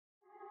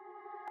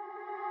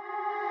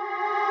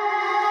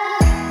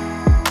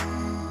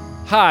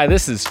Hi,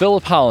 this is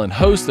Philip Holland,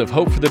 host of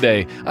Hope for the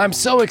Day. I'm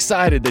so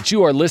excited that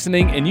you are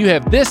listening and you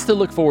have this to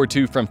look forward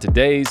to from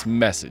today's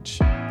message.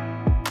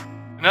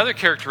 Another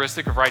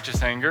characteristic of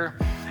righteous anger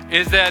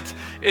is that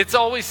it's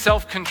always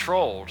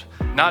self-controlled,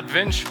 not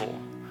vengeful.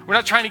 We're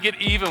not trying to get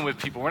even with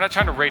people. We're not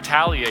trying to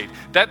retaliate.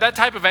 That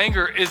type of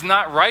anger is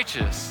not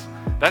righteous.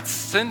 That's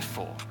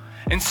sinful.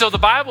 And so the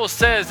Bible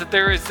says that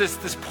there is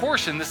this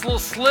portion, this little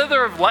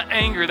slither of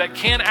anger that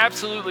can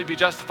absolutely be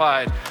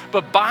justified.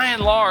 But by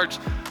and large,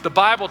 the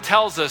Bible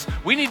tells us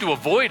we need to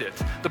avoid it.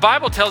 The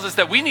Bible tells us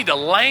that we need to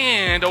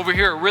land over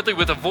here really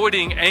with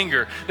avoiding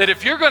anger. That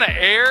if you're going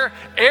to err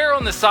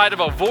on the side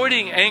of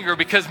avoiding anger,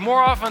 because more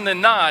often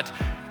than not,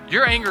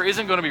 your anger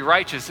isn't going to be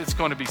righteous, it's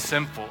going to be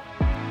sinful.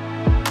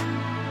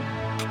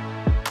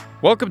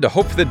 Welcome to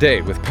Hope for the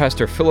Day with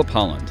Pastor Philip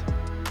Holland.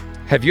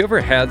 Have you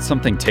ever had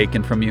something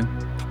taken from you?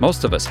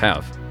 Most of us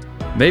have.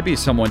 Maybe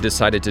someone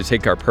decided to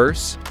take our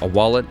purse, a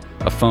wallet,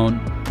 a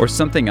phone, or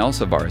something else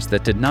of ours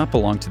that did not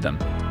belong to them.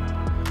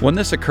 When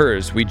this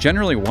occurs, we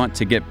generally want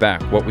to get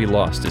back what we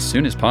lost as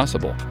soon as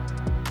possible.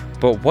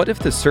 But what if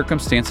the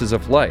circumstances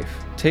of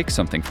life take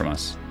something from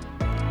us?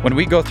 When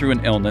we go through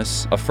an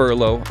illness, a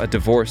furlough, a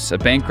divorce, a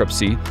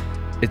bankruptcy,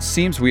 it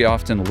seems we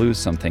often lose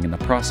something in the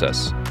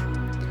process.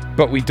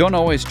 But we don't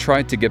always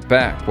try to get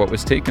back what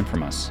was taken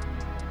from us.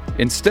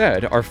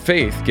 Instead, our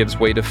faith gives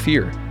way to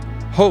fear.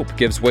 Hope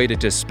gives way to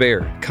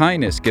despair,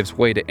 kindness gives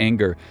way to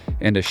anger,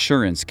 and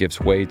assurance gives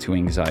way to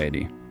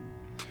anxiety.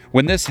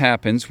 When this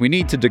happens, we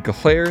need to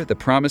declare the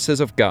promises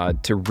of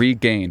God to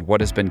regain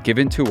what has been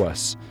given to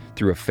us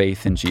through a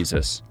faith in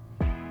Jesus.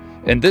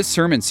 In this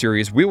sermon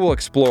series, we will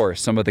explore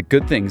some of the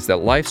good things that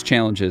life's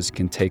challenges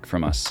can take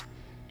from us,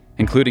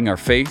 including our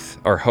faith,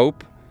 our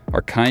hope,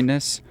 our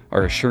kindness,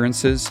 our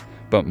assurances,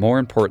 but more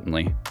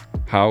importantly,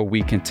 how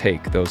we can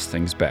take those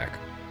things back.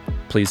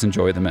 Please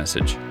enjoy the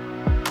message.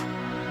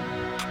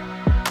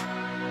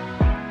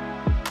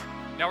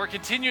 Now we're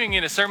continuing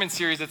in a sermon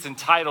series that's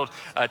entitled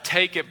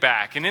Take It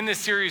Back. And in this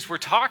series we're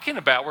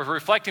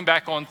reflecting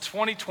back on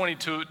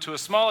 2022 to a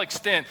small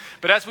extent.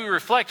 But as we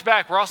reflect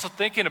back, we're also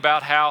thinking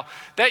about how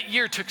that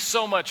year took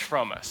so much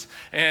from us.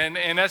 And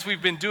as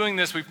we've been doing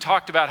this, we've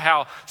talked about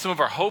how some of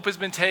our hope has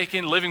been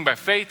taken, living by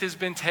faith has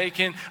been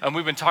taken, and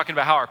we've been talking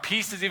about how our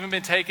peace has even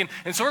been taken.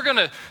 And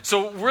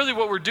so really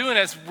what we're doing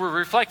as we're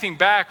reflecting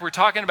back, we're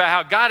talking about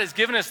how God has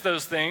given us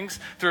those things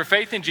through our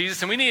faith in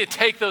Jesus, and we need to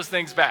take those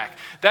things back.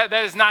 That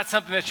is not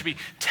something that should be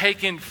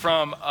taken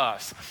from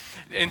us.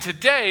 And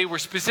today, we're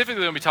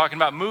specifically going to be talking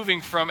about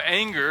moving from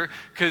anger,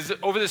 because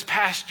over this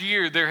past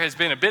year, there has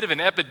been a bit of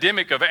an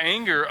epidemic of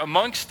anger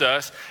amongst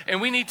us,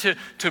 and we need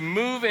to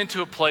move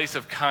into a place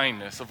of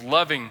kindness, of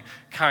loving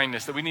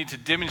kindness that we need to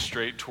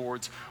demonstrate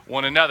towards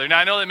one another. Now,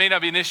 I know that may not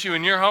be an issue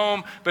in your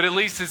home, but at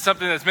least it's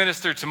something that's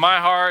ministered to my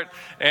heart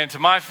and to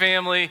my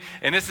family,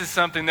 and this is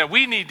something that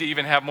we need to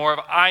even have more of.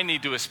 I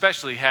need to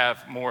especially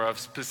have more of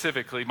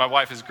specifically. My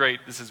wife is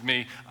great. This is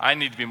me. I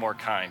need to be more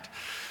kind.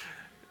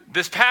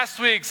 This past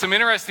week, some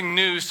interesting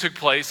news took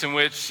place in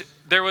which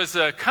there was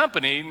a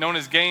company known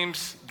as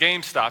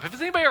GameStop.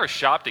 Has anybody ever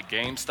shopped at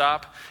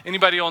GameStop?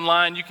 Anybody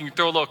online? You can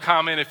throw a little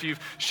comment if you've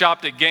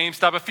shopped at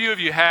GameStop. A few of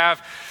you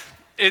have.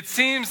 It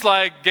seems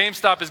like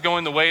GameStop is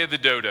going the way of the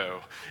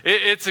dodo.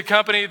 It's a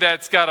company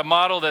that's got a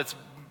model that's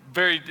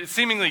very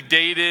seemingly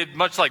dated,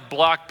 much like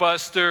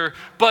Blockbuster.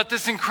 But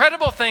this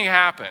incredible thing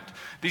happened.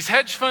 These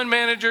hedge fund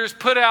managers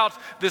put out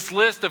this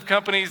list of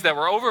companies that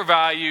were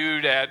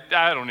overvalued at,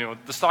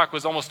 the stock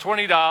was almost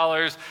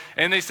 $20.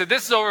 And they said,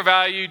 this is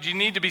overvalued. You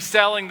need to be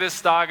selling this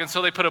stock. And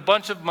so they put a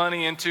bunch of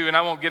money into, and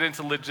I won't get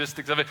into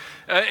logistics of it,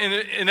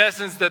 in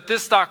essence, that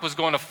this stock was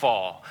going to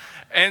fall.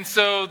 And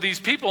so these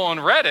people on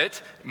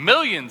Reddit,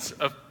 millions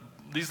of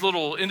these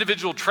little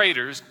individual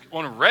traders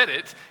on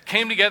Reddit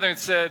came together and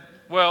said,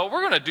 well,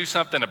 we're going to do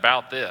something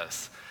about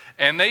this.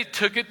 And they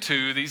took it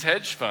to these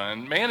hedge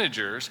fund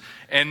managers,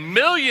 and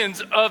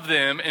millions of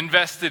them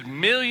invested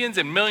millions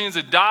and millions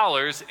of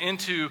dollars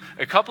into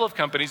a couple of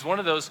companies, one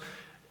of those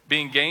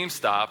being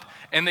GameStop,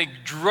 and they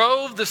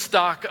drove the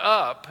stock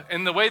up.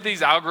 And the way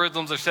these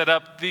algorithms are set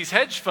up, these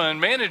hedge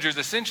fund managers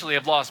essentially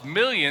have lost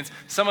millions,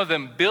 some of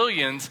them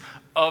billions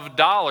of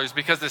dollars,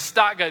 because the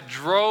stock got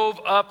drove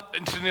up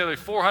to nearly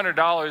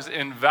 $400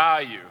 in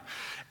value.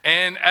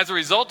 And as a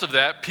result of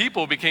that,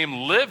 people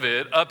became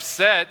livid,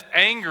 upset,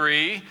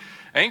 angry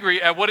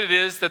at what it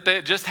is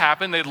that just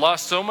happened. They'd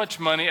lost so much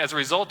money as a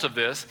result of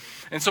this.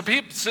 And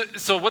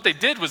so what they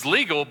did was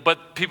legal,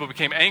 but people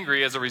became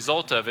angry as a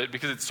result of it,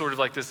 because it's sort of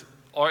like this,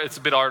 it's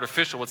a bit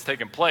artificial what's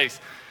taking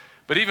place.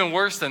 But even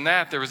worse than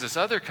that, there was this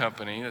other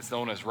company that's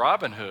known as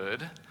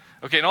Robinhood.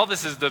 Okay, and all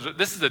this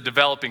is a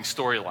developing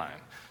storyline.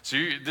 So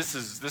this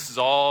is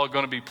all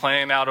going to be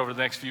playing out over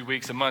the next few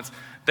weeks and months.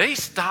 They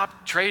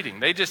stopped trading.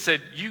 They just said,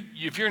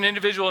 if you're an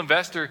individual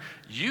investor,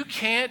 you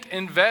can't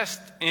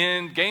invest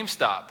in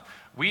GameStop.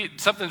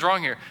 Something's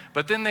wrong here.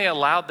 But then they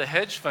allowed the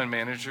hedge fund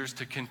managers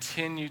to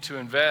continue to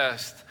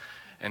invest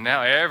And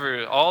now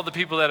all the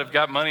people that have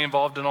got money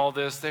involved in all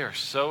this, they are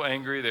so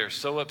angry, they're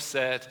so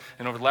upset.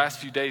 And over the last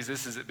few days,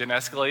 this has been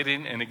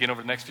escalating. And again,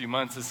 over the next few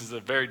months, this is a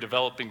very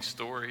developing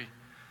story.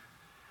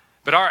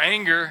 But our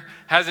anger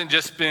hasn't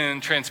just been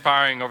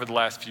transpiring over the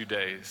last few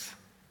days.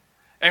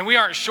 And we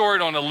aren't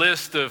short on a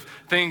list of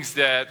things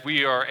that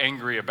we are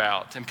angry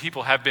about, and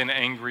people have been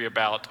angry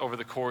about over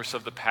the course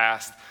of the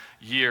past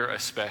year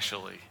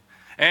especially.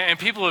 And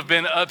people have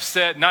been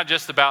upset not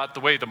just about the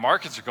way the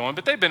markets are going,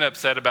 but they've been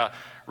upset about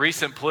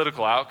recent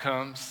political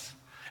outcomes.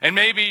 And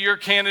maybe your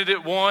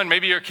candidate won,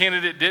 maybe your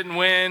candidate didn't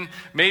win,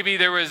 maybe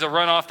there was a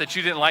runoff that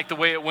you didn't like the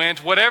way it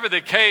went. Whatever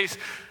the case,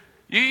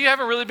 you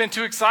haven't really been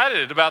too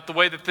excited about the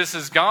way that this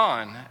has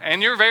gone.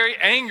 And you're very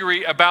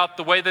angry about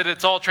the way that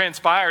it's all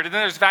transpired. And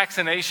then there's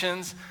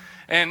vaccinations.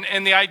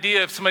 And the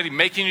idea of somebody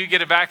making you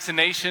get a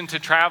vaccination to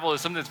travel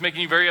is something that's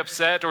making you very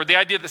upset. Or the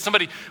idea that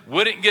somebody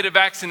wouldn't get a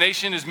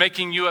vaccination is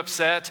making you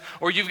upset.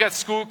 Or you've got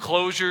school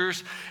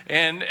closures.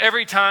 And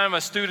every time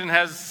a student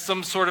has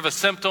some sort of a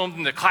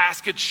symptom, the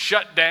class gets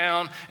shut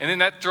down. And then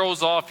that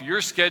throws off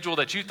your schedule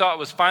that you thought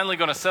was finally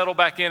going to settle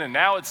back in. And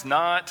now it's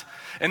not.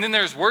 And then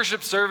there's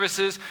worship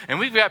services. And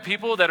we've got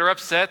people that are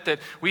upset that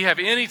we have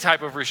any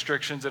type of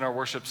restrictions in our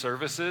worship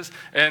services.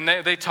 And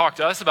they talk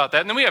to us about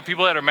that. And then we have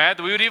people that are mad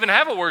that we would even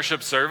have a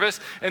worship service.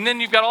 And then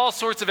you've got all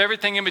sorts of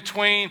everything in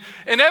between.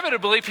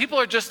 Inevitably, people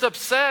are just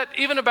upset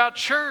even about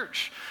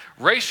church.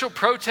 Racial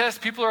protests,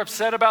 people are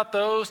upset about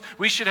those.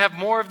 We should have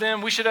more of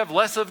them. We should have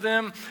less of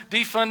them.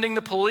 Defunding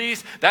the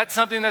police, that's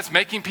something that's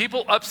making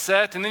people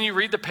upset. And then you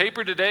read the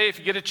paper today if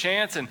you get a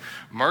chance, and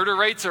murder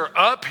rates are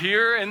up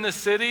here in the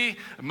city.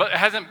 It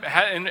hasn't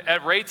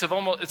at rates of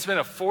almost, it's been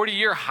a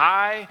 40-year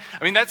high.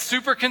 I mean, that's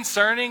super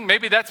concerning.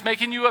 Maybe that's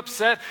making you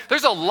upset.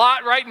 There's a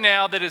lot right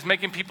now that is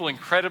making people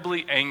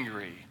incredibly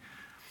angry.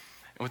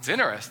 And what's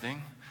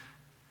interesting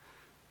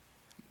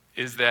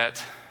is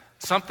that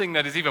something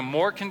that is even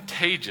more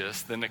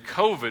contagious than the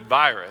COVID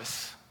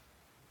virus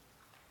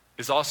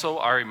is also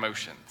our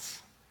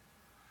emotions.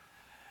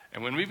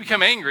 And when we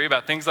become angry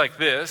about things like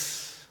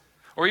this,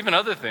 or even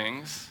other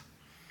things,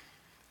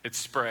 it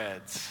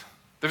spreads.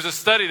 There's a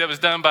study that was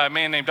done by a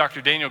man named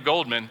Dr. Daniel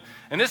Goldman,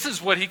 and this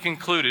is what he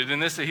concluded,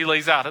 and he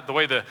lays out the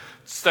way the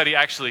study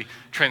actually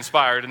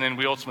transpired, and then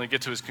we ultimately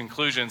get to his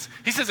conclusions.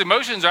 He says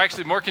emotions are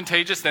actually more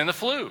contagious than the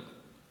flu.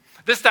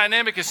 This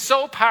dynamic is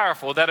so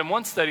powerful that in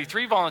one study,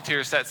 3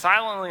 volunteers sat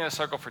silently in a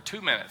circle for 2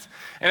 minutes.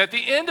 And at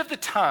the end of the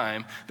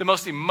time, the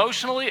most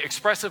emotionally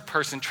expressive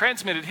person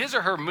transmitted his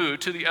or her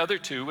mood to the other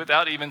 2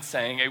 without even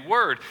saying a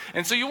word.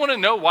 And so you want to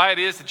know why it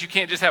is that you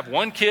can't just have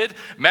one kid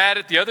mad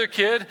at the other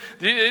kid?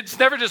 It's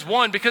never just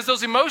one, because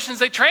those emotions,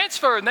 they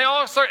transfer and they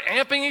all start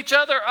amping each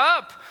other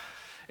up.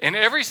 In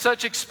every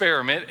such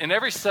experiment, in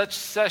every such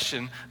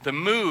session, the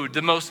mood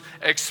the most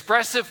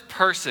expressive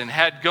person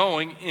had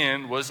going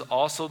in was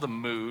also the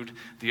mood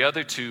the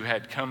other 2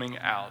 had coming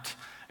out.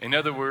 In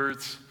other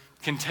words,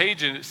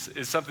 contagion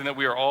is something that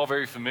we are all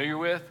very familiar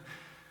with,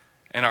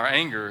 and our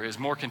anger is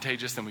more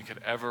contagious than we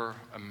could ever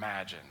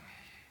imagine.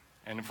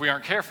 And if we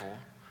aren't careful,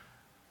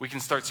 we can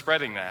start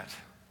spreading that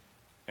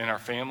in our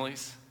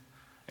families,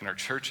 in our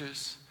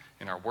churches,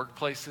 in our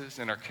workplaces,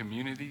 in our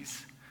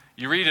communities.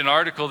 You read an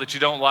article that you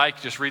don't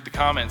like, just read the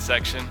comment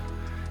section,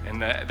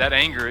 and that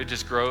anger, it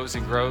just grows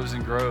and grows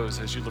and grows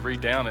as you read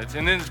down it.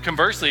 And then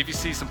conversely, if you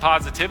see some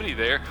positivity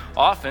there,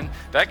 often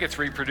that gets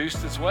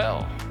reproduced as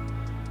well.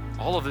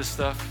 All of this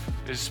stuff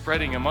is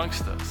spreading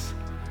amongst us.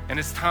 And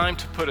it's time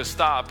to put a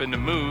stop and to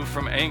move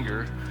from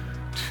anger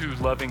to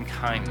loving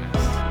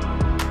kindness.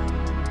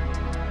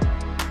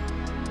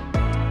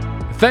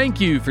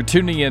 Thank you for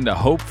tuning in to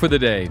Hope for the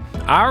Day.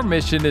 Our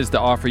mission is to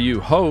offer you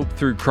hope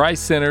through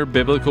Christ-centered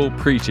biblical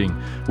preaching.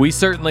 We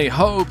certainly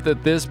hope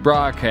that this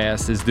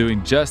broadcast is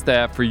doing just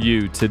that for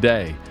you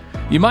today.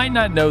 You might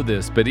not know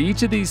this, but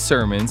each of these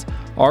sermons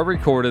are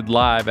recorded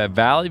live at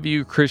Valley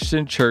View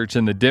Christian Church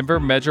in the Denver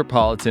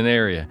metropolitan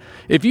area.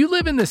 If you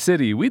live in the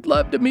city, we'd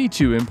love to meet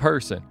you in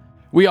person.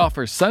 We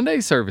offer Sunday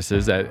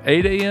services at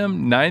 8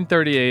 a.m.,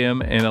 9:30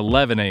 a.m., and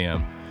 11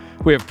 a.m.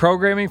 We have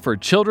programming for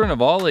children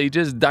of all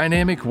ages,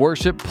 dynamic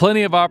worship,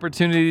 plenty of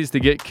opportunities to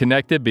get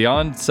connected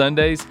beyond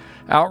Sundays,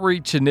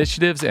 outreach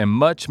initiatives, and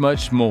much,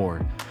 much more.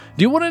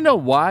 Do you want to know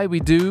why we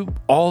do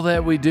all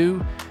that we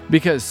do?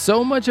 Because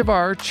so much of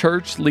our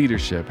church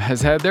leadership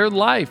has had their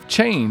life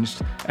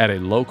changed at a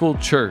local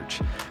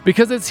church.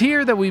 Because it's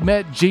here that we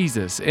met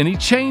Jesus, and He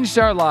changed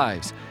our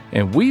lives,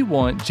 and we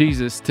want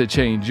Jesus to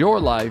change your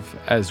life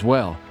as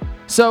well.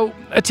 So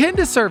attend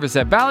a service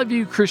at Valley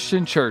View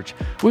Christian Church.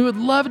 We would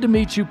love to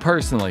meet you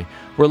personally.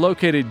 We're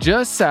located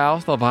just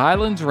south of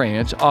Highlands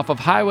Ranch off of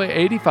Highway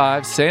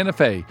 85, Santa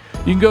Fe.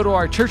 You can go to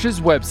our church's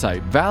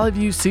website,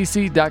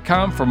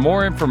 valleyviewcc.com, for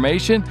more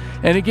information.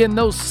 And again,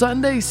 those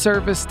Sunday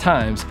service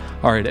times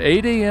are at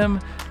 8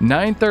 a.m.,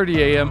 9:30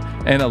 a.m.,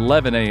 and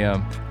 11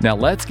 a.m. Now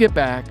let's get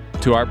back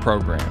to our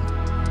program.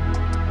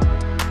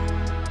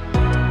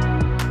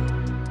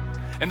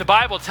 And the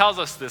Bible tells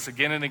us this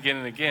again and again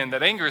and again,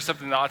 that anger is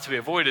something that ought to be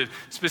avoided.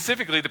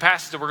 Specifically, the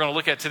passage that we're going to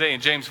look at today in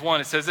James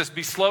 1, it says this,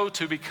 be slow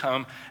to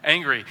become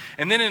angry.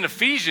 And then in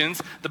Ephesians,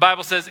 the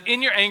Bible says,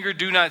 in your anger,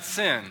 do not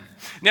sin.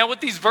 Now,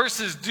 what these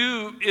verses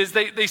do is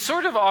they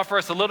sort of offer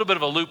us a little bit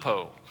of a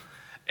loophole.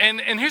 And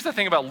here's the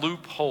thing about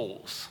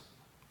loopholes,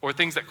 or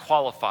things that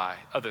qualify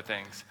other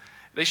things.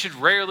 They should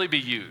rarely be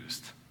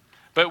used.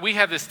 But we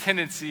have this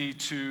tendency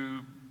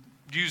to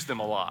use them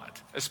a lot,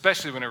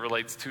 especially when it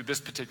relates to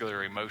this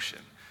particular emotion.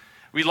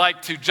 We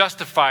like to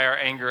justify our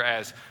anger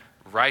as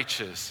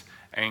righteous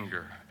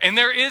anger. And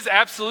there is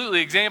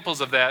absolutely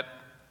examples of that,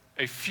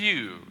 a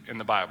few in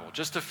the Bible,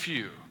 just a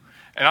few.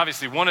 And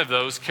obviously one of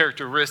those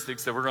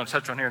characteristics that we're going to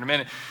touch on here in a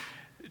minute,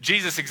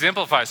 Jesus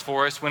exemplifies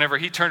for us whenever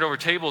he turned over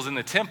tables in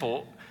the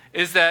temple,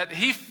 is that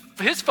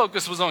his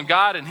focus was on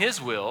God and his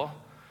will,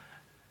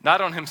 not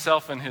on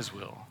himself and his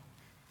will.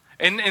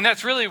 And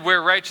that's really where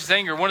righteous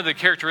anger, one of the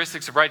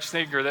characteristics of righteous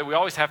anger that we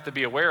always have to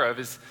be aware of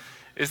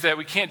is that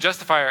we can't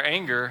justify our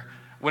anger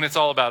when it's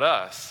all about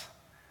us.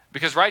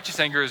 Because righteous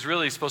anger is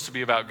really supposed to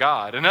be about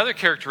God. Another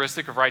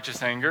characteristic of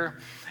righteous anger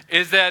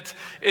is that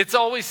it's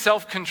always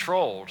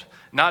self-controlled,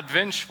 not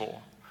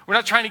vengeful. We're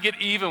not trying to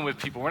get even with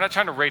people. We're not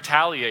trying to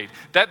retaliate.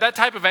 That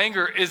type of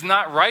anger is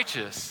not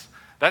righteous.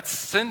 That's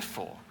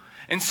sinful.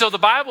 And so the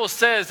Bible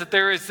says that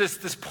there is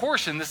this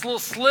portion, this little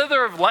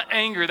slither of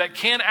anger that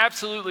can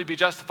absolutely be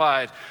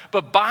justified.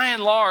 But by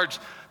and large,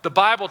 the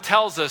Bible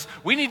tells us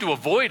we need to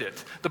avoid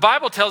it. The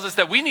Bible tells us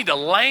that we need to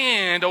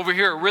land over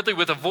here really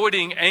with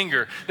avoiding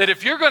anger. That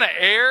if you're going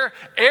to err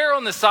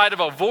on the side of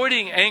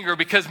avoiding anger,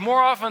 because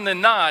more often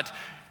than not,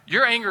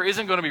 your anger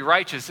isn't going to be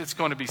righteous, it's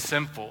going to be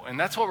sinful. And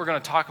that's what we're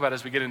going to talk about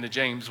as we get into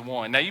James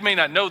 1. Now, you may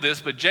not know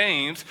this, but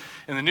James,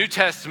 in the New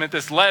Testament,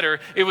 this letter,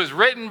 it was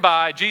written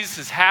by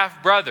Jesus'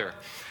 half-brother.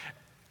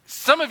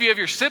 Some of you have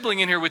your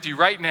sibling in here with you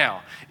right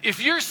now.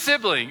 If your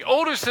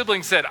older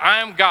sibling said, I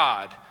am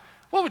God,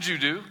 what would you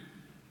do?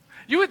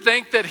 You would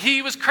think that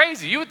he was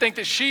crazy. You would think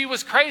that she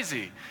was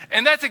crazy.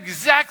 And that's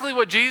exactly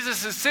what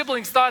Jesus'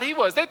 siblings thought he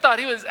was. They thought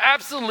he was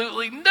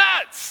absolutely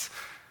nuts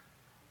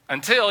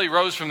until he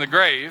rose from the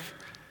grave.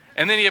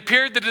 And then he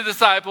appeared to the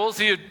disciples.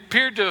 He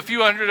appeared to a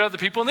few hundred other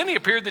people. And then he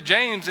appeared to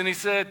James and he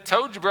said,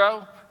 told you,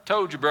 bro.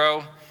 Told you,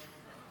 bro.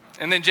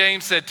 And then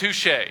James said,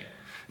 touche.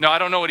 No, I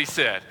don't know what he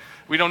said.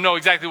 We don't know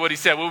exactly what he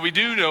said. What we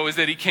do know is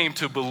that he came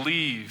to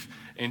believe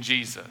in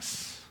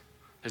Jesus,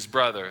 his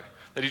brother,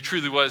 that he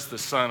truly was the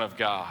Son of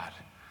God.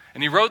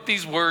 And he wrote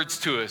these words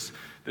to us,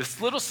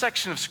 this little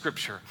section of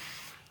Scripture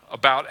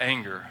about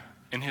anger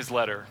in his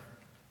letter.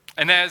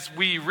 And as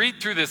we read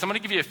through this, I'm going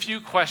to give you a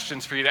few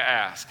questions for you to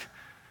ask.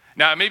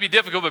 Now, it may be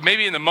difficult, but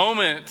maybe in the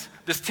moment,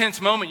 this tense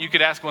moment, you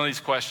could ask one of these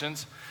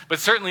questions. But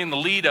certainly in the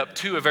lead up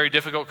to a very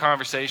difficult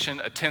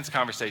conversation, a tense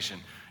conversation,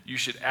 you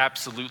should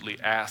absolutely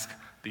ask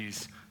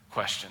these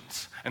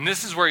questions. And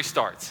this is where he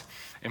starts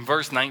in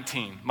verse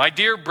 19. My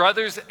dear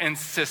brothers and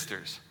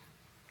sisters,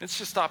 let's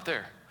just stop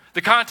there.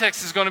 The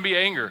context is going to be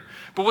anger,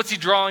 but what's he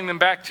drawing them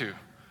back to?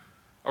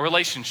 A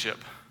relationship.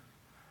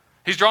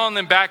 He's drawing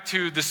them back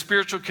to the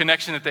spiritual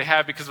connection that they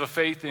have because of a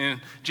faith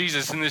in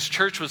Jesus. And this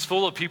church was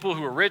full of people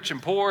who were rich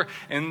and poor.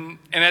 And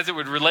as it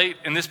would relate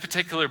in this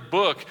particular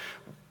book,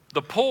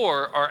 the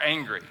poor are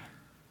angry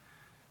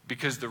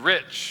because the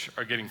rich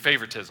are getting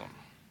favoritism.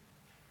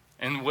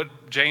 And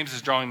what James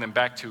is drawing them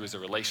back to is a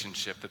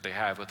relationship that they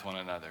have with one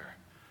another.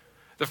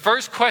 The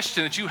first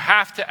question that you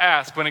have to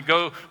ask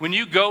when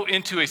you go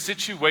into a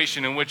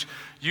situation in which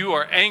you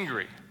are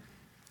angry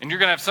and you're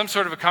going to have some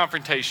sort of a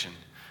confrontation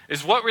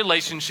is what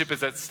relationship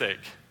is at stake.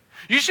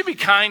 You should be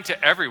kind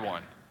to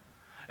everyone.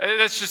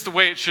 That's just the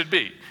way it should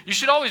be. You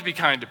should always be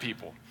kind to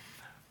people.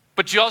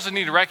 But you also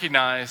need to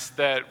recognize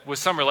that with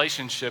some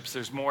relationships,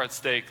 there's more at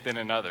stake than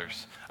in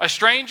others. A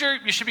stranger,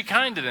 you should be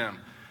kind to them.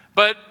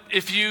 But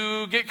if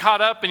you get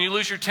caught up and you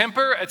lose your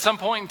temper at some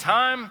point in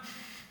time,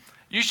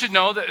 you should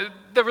know that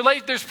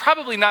there's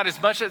probably not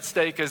as much at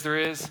stake as there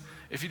is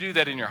if you do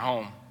that in your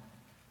home.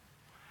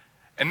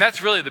 And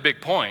that's really the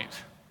big point,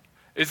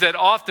 is that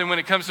often when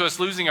it comes to us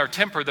losing our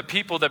temper, the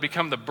people that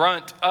become the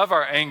brunt of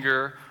our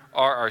anger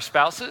are our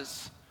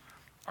spouses,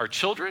 our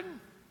children,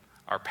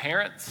 our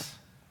parents,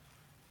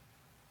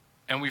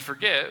 and we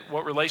forget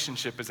what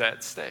relationship is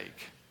at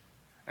stake.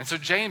 And so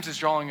James is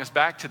drawing us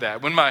back to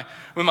that. When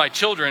my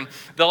children,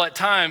 they'll at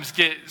times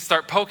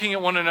start poking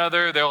at one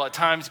another. They'll at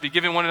times be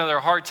giving one another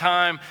a hard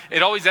time.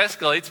 It always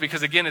escalates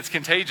because, again, it's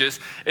contagious.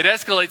 It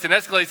escalates and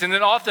escalates. And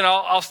then often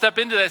I'll step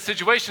into that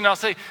situation and I'll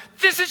say,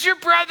 this is your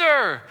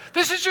brother.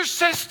 This is your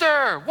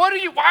sister. Why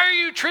are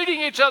you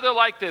treating each other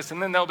like this?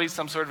 And then there'll be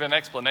some sort of an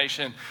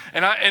explanation.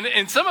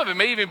 And some of it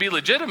may even be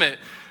legitimate.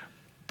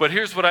 But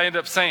here's what I end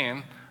up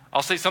saying.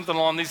 I'll say something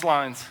along these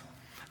lines.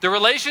 The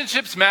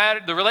relationship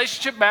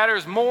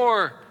matters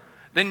more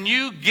than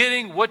you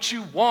getting what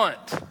you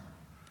want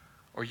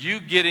or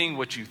you getting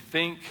what you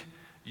think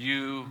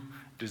you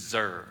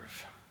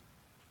deserve.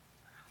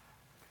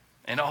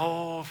 And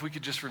if we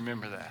could just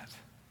remember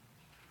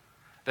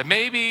that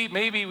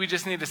maybe we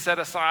just need to set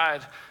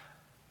aside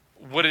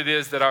what it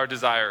is that our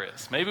desire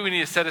is. Maybe we need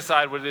to set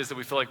aside what it is that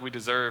we feel like we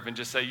deserve and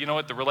just say, you know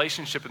what, the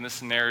relationship in this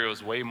scenario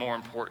is way more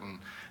important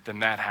than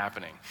that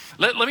happening.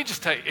 Let me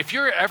just tell you, if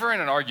you're ever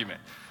in an argument,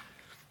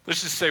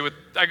 let's just say we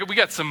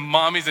got some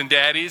mommies and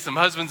daddies, some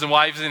husbands and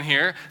wives in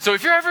here. So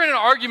if you're ever in an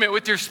argument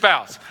with your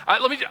spouse,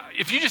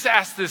 if you just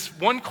ask this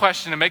one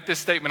question and make this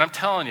statement, I'm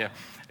telling you,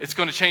 it's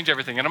going to change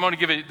everything. And I'm going to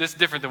give it this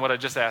different than what I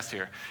just asked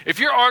here. If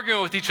you're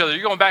arguing with each other,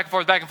 you're going back and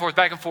forth, back and forth,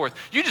 back and forth.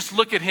 You just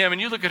look at him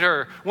and you look at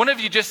her. One of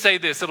you just say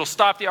this. It'll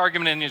stop the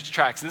argument in its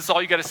tracks. And this is all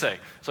you got to say.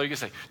 So you can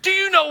say, do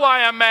you know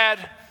why I'm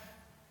mad?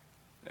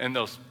 And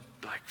they'll,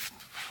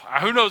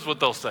 who knows what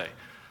they'll say?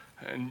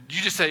 And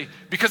you just say,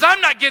 because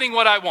I'm not getting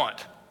what I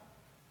want.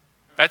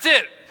 That's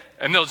it.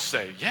 And they'll just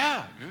say,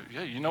 yeah,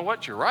 you know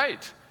what? You're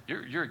right.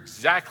 You're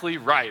exactly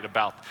right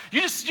about that.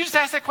 You just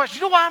ask that question.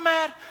 You know why I'm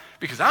mad?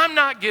 Because I'm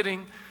not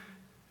getting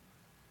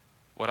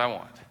what I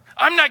want.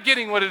 I'm not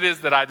getting what it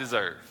is that I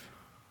deserve.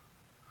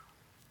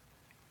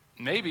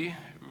 Maybe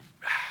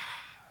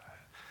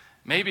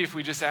if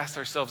we just asked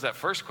ourselves that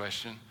first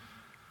question,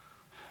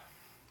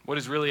 what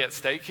is really at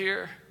stake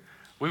here?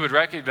 We would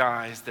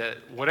recognize that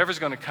whatever's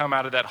going to come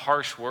out of that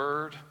harsh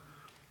word,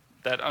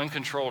 that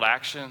uncontrolled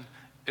action,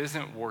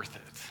 isn't worth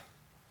it.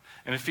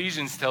 And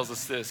Ephesians tells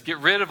us this, get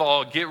rid of,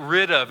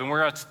 and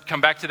we're going to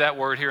come back to that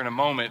word here in a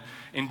moment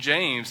in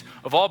James,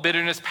 of all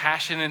bitterness,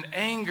 passion, and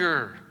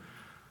anger.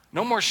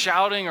 No more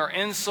shouting or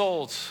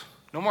insults.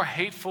 No more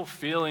hateful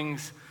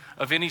feelings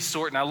of any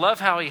sort. And I love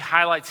how he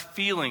highlights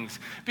feelings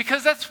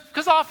because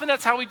often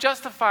that's how we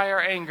justify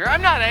our anger.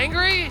 I'm not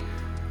angry.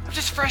 I'm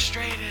just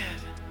frustrated.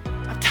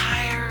 I'm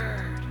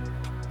tired.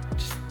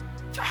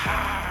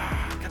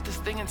 Got this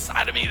thing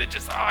inside of me that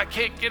just, I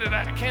can't get it.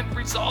 I can't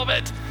resolve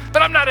it.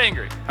 But I'm not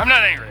angry. I'm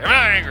not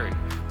angry.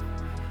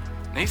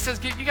 And he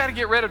says you got to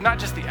get rid of not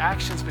just the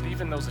actions, but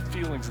even those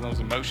feelings and those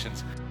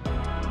emotions.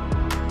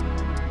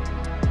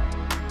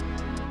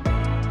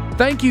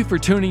 Thank you for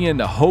tuning in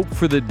to Hope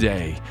for the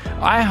Day.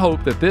 I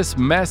hope that this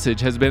message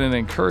has been an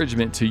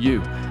encouragement to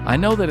you. I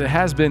know that it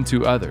has been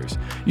to others.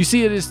 You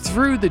see, it is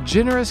through the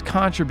generous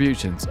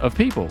contributions of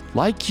people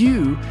like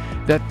you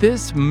that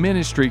this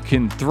ministry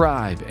can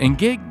thrive and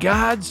get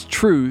God's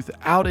truth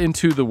out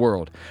into the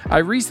world. I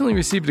recently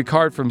received a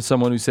card from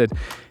someone who said,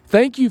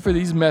 "Thank you for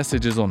these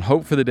messages on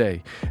Hope for the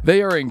Day.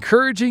 They are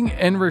encouraging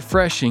and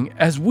refreshing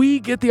as we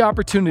get the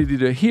opportunity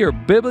to hear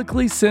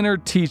biblically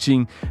centered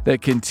teaching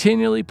that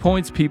continually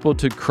points people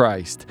to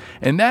Christ."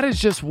 And that is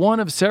just one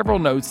of several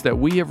notes that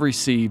we have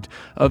received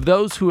of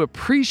those who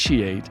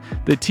appreciate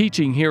the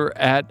teaching here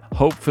at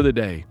Hope for the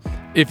Day.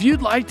 If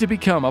you'd like to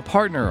become a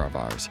partner of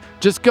ours,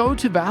 just go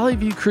to Valley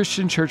View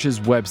Christian Church's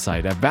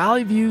website at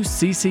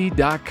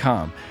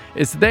valleyviewcc.com.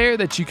 It's there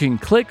that you can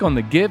click on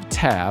the Give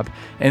tab,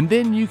 and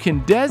then you can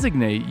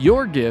designate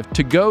your gift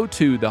to go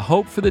to the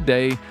Hope for the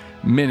Day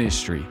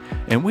ministry.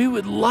 And we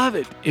would love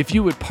it if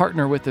you would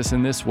partner with us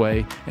in this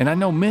way, and I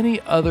know many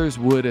others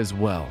would as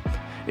well.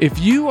 If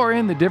you are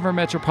in the Denver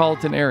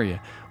metropolitan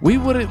area, we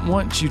wouldn't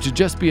want you to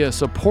just be a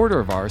supporter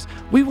of ours.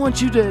 We want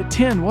you to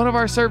attend one of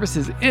our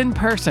services in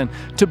person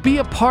to be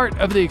a part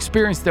of the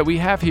experience that we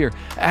have here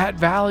at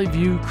Valley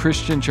View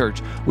Christian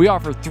Church. We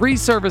offer 3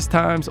 service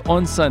times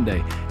on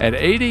Sunday at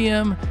 8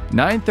 a.m.,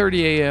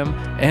 9:30 a.m.,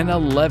 and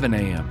 11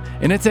 a.m.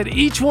 And it's at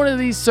each one of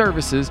these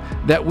services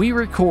that we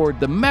record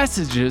the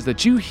messages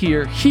that you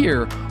hear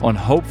here on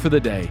Hope for the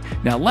Day.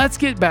 Now let's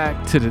get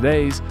back to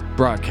today's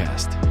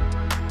broadcast.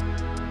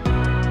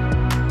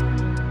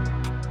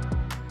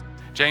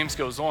 James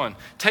goes on,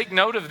 take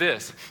note of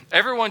this.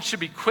 Everyone should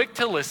be quick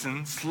to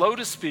listen, slow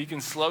to speak,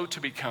 and slow to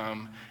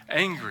become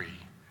angry.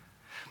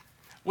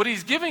 What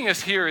he's giving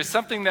us here is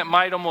something that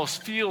might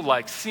almost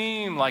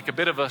seem like a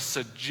bit of a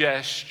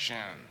suggestion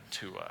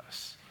to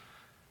us.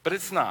 But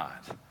it's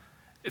not.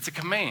 It's a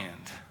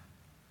command.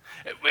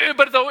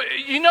 But though,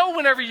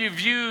 whenever you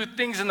view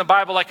things in the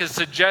Bible like a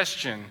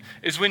suggestion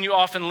is when you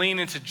often lean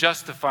into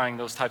justifying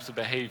those types of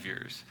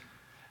behaviors.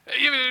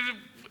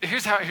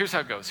 Here's how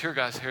it goes.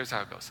 Here's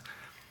how it goes.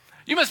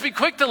 You must be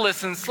quick to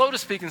listen, slow to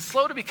speak, and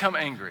slow to become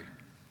angry.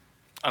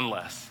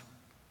 Unless.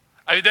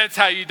 That's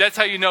how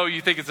you know you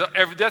think it's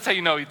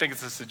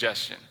a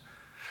suggestion.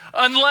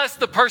 Unless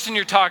the person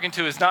you're talking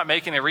to is not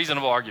making a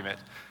reasonable argument.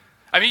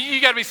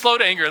 You got to be slow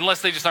to anger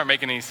unless they just aren't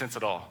making any sense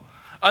at all.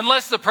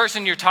 Unless the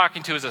person you're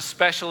talking to is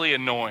especially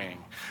annoying.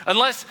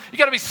 Unless you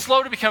got to be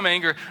slow to become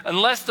angry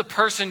unless the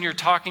person you're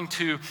talking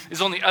to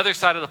is on the other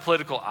side of the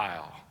political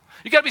aisle.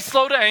 You got to be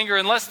slow to anger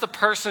unless the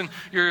person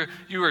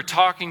you are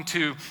talking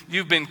to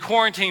you've been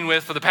quarantined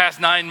with for the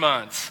past 9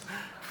 months.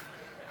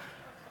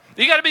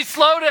 You got to be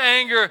slow to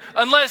anger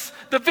unless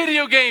the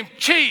video game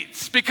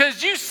cheats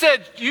because you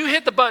said you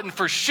hit the button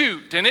for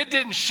shoot and it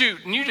didn't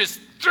shoot and you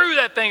just threw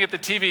that thing at the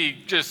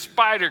TV, just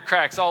spider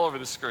cracks all over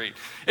the screen.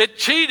 It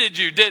cheated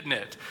you, didn't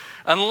it?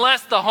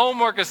 Unless the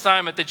homework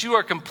assignment that you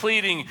are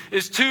completing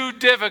is too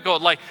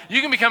difficult. Like you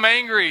can become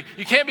angry.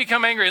 You can't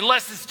become angry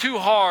unless it's too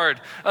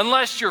hard.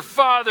 Unless your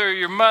father or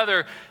your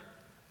mother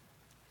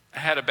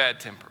had a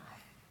bad temper.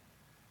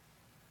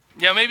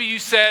 Yeah, maybe you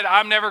said,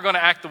 I'm never going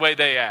to act the way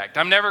they act.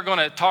 I'm never going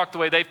to talk the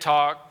way they've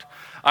talked.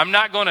 I'm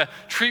not going to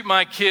treat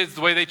my kids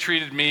the way they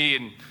treated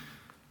me.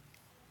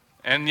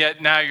 And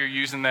yet now you're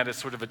using that as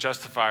sort of a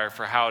justifier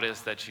for how it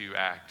is that you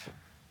act.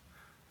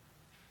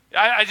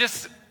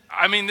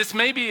 This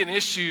may be an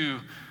issue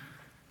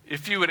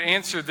if you would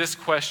answer this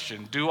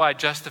question: do I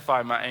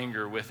justify my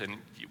anger with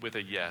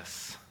a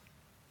yes?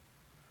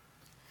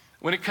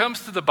 When it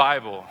comes to the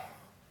Bible,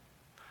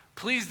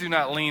 please do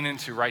not lean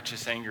into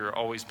righteous anger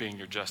always being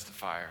your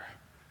justifier.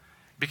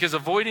 Because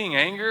avoiding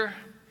anger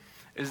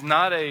is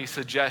not a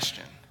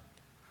suggestion.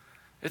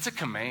 It's a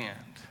command.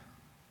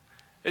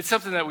 It's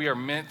something that we are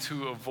meant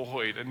to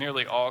avoid at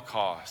nearly all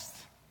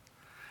costs.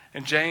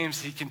 And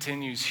James, he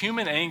continues,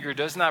 human anger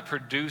does not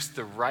produce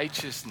the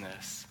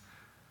righteousness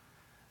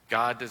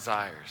God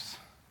desires.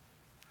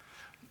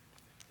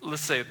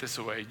 Let's say it this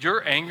way.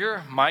 Your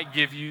anger might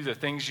give you the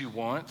things you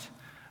want,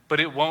 but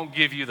it won't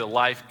give you the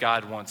life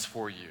God wants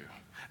for you.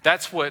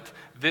 That's what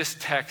this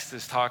text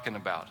is talking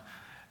about.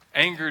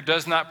 Anger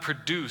does not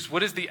produce.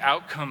 What is the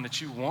outcome that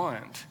you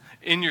want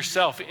in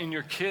yourself, in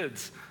your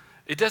kids?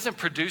 It doesn't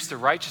produce the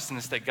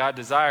righteousness that God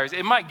desires.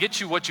 It might get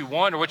you what you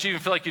want or what you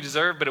even feel like you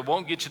deserve, but it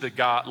won't get you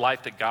the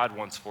life that God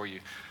wants for you.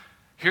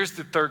 Here's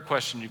the third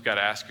question you've got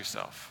to ask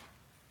yourself.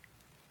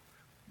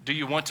 Do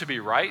you want to be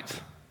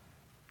right,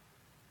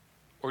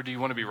 or do you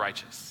want to be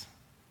righteous?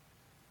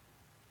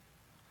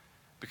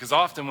 Because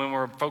often when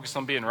we're focused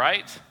on being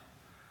right,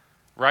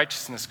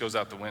 righteousness goes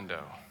out the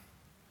window.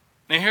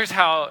 Now here's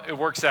how it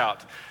works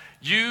out.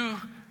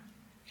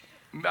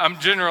 I'm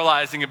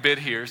generalizing a bit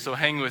here, so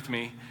hang with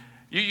me.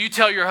 You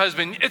tell your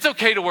husband, it's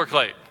okay to work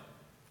late.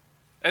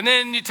 And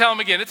then you tell him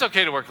again, it's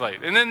okay to work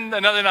late. And then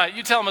another night,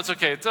 you tell him it's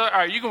okay. It's all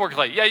right, you can work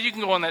late. Yeah, you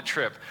can go on that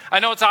trip. I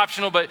know it's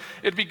optional, but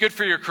it'd be good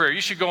for your career.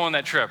 You should go on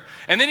that trip.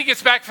 And then he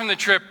gets back from the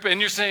trip,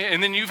 and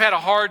and then you've had a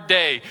hard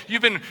day.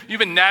 You've been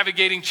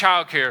navigating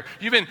childcare.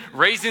 You've been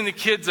raising the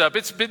kids up.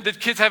 The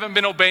kids haven't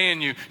been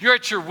obeying you. You're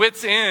at your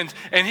wit's end,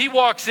 and he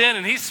walks in,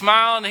 and he's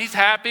smiling, and he's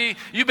happy.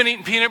 You've been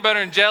eating peanut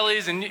butter and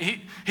jellies, and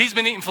he's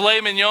been eating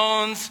filet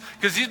mignons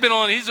because he's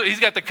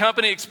got the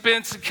company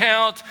expense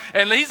account,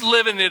 and he's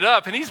living it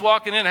up, and he's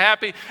walking in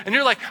happy, and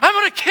you're like, I'm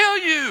going to kill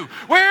you.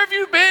 Where have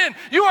you been?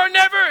 You are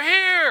never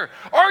here.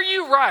 Are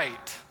you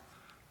right?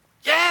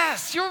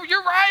 Yes, you're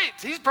right.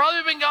 He's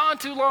probably been gone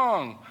too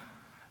long.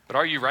 But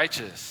are you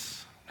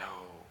righteous?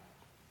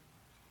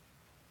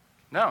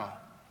 No.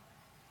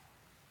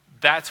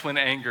 That's when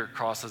anger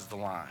crosses the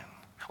line.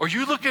 Or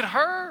you look at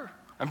her.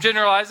 I'm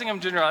generalizing.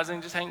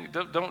 Just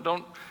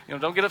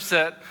don't get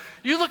upset.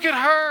 You look at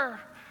her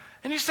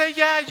and you say,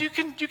 yeah, you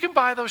can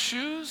buy those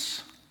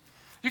shoes.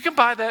 You can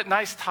buy that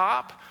nice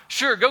top.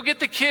 Sure, go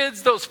get the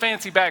kids those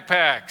fancy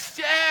backpacks.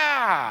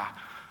 Yeah,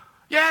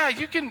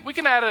 we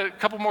can add a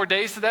couple more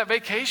days to that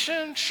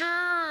vacation.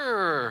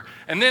 Sure.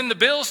 And then the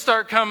bills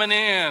start coming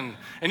in,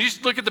 and you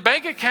look at the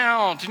bank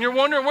account, and you're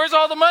wondering, where's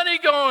all the money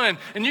going?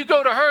 And you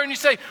go to her and you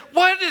say,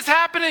 what is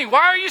happening?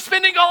 Why are you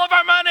spending all of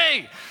our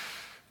money?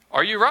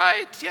 Are you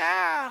right?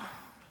 Yeah,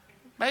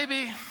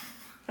 maybe.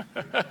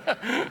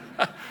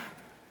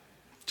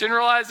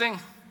 Generalizing.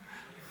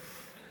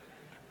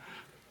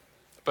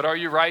 But are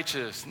you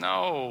righteous?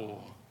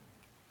 No.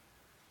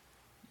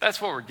 That's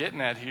what we're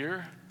getting at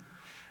here.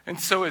 And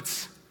so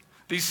it's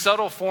these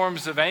subtle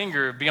forms of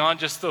anger beyond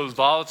just those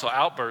volatile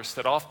outbursts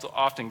that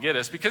often get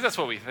us, because that's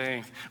what we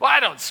think. Well, I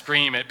don't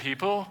scream at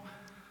people,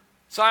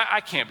 so I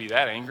can't be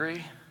that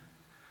angry.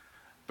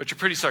 But you're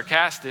pretty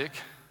sarcastic,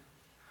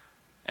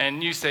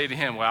 and you say to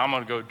him, well, I'm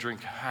going to go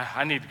drink,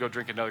 I need to go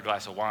drink another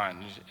glass of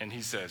wine. And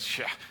he says,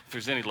 yeah, if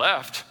there's any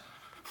left.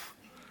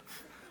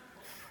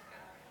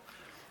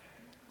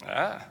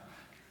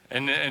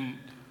 And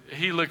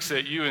he looks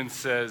at you and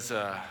says,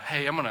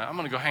 hey, I'm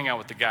gonna go hang out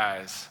with the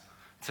guys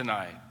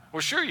tonight.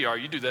 Well, sure you are.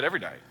 You do that every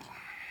night.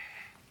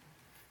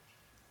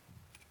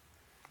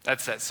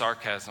 That's that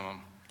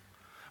sarcasm.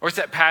 Or it's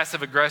that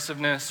passive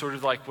aggressiveness, sort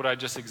of like what I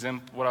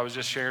was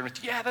just sharing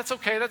with you. Yeah, that's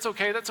okay.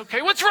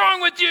 What's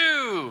wrong with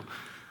you?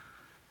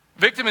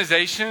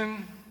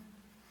 Victimization.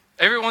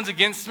 Everyone's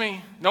against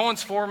me. No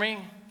one's for me.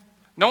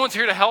 No one's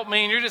here to help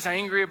me, and you're just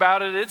angry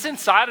about it. It's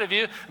inside of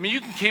you. I mean, you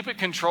can keep it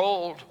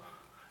controlled.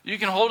 You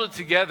can hold it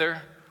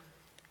together.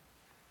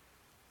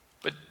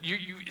 But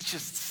it's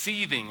just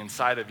seething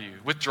inside of you.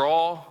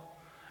 Withdrawal,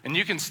 and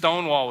you can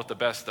stonewall with the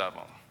best of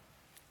them.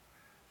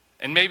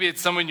 And maybe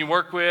it's someone you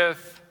work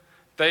with.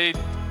 They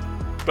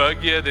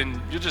bug you, then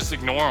you just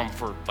ignore them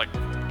for like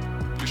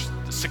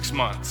 6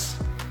 months.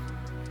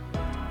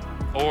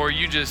 Or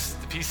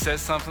if he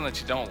says something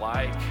that you don't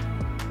like,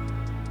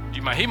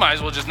 he might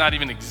as well just not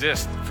even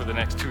exist for the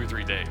next 2 or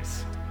 3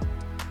 days.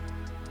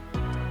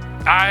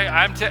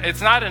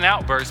 It's not an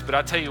outburst, but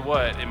I'll tell you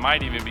what, it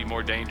might even be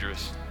more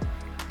dangerous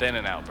than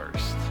an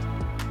outburst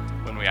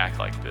when we act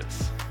like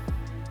this.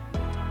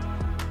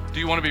 Do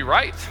you want to be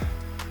right,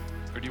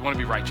 or do you want to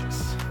be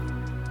righteous?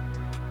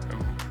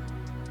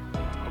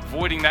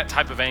 Avoiding that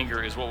type of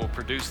anger is what will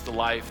produce the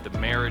life, the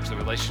marriage, the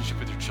relationship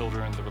with your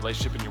children, the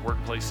relationship in your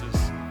workplaces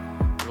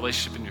the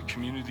relationship in your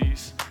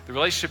communities, the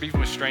relationship even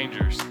with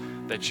strangers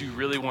that you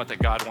really want, that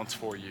God wants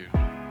for you.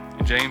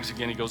 And James,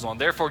 again, he goes on,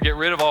 therefore get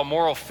rid of all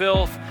moral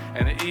filth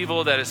and the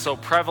evil that is so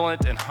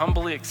prevalent, and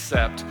humbly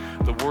accept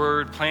the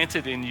word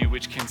planted in you,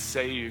 which can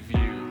save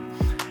you.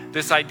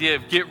 This idea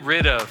of get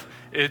rid of,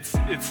 it's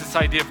this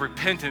idea of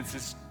repentance.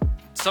 It's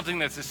something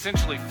that's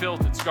essentially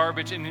filth, it's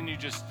garbage, and then you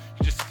just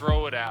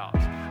throw it out.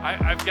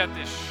 I've got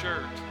this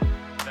shirt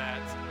that...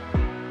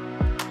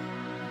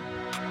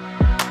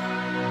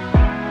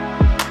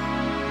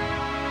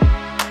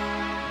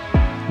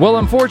 Well,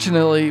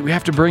 unfortunately, we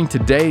have to bring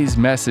today's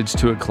message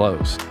to a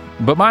close.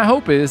 But my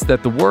hope is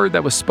that the word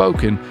that was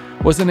spoken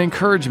was an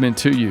encouragement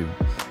to you.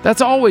 That's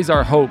always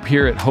our hope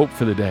here at Hope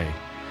for the Day.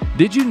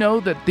 Did you know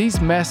that these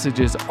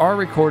messages are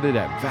recorded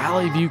at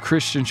Valley View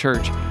Christian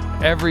Church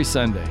every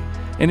Sunday?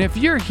 And if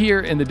you're here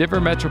in the Denver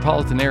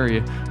metropolitan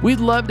area, we'd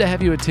love to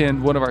have you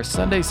attend one of our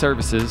Sunday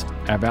services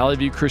at Valley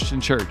View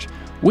Christian Church.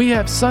 We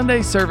have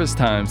Sunday service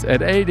times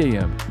at 8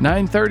 a.m.,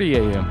 9:30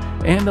 a.m.,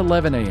 and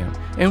 11 a.m.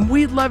 And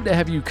we'd love to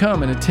have you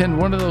come and attend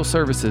one of those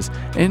services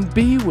and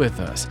be with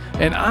us.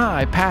 And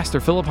I,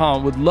 Pastor Philip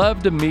Holland, would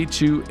love to meet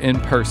you in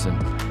person.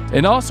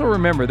 And also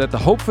remember that the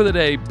Hope for the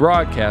Day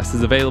broadcast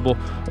is available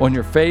on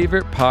your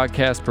favorite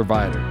podcast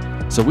provider.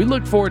 So we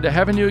look forward to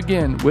having you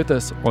again with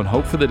us on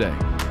Hope for the Day.